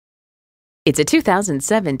It's a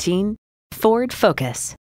 2017 Ford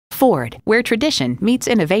Focus. Ford, where tradition meets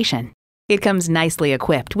innovation. It comes nicely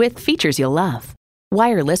equipped with features you'll love.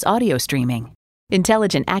 Wireless audio streaming,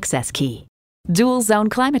 intelligent access key, dual zone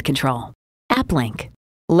climate control, app link,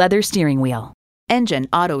 leather steering wheel, engine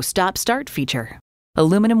auto stop start feature,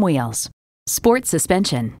 aluminum wheels, sport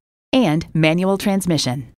suspension, and manual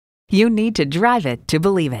transmission. You need to drive it to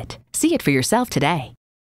believe it. See it for yourself today.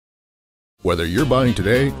 Whether you're buying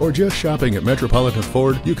today or just shopping at Metropolitan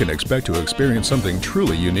Ford, you can expect to experience something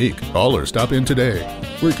truly unique. Call or stop in today.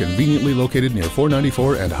 We're conveniently located near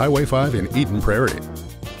 494 and Highway 5 in Eden Prairie.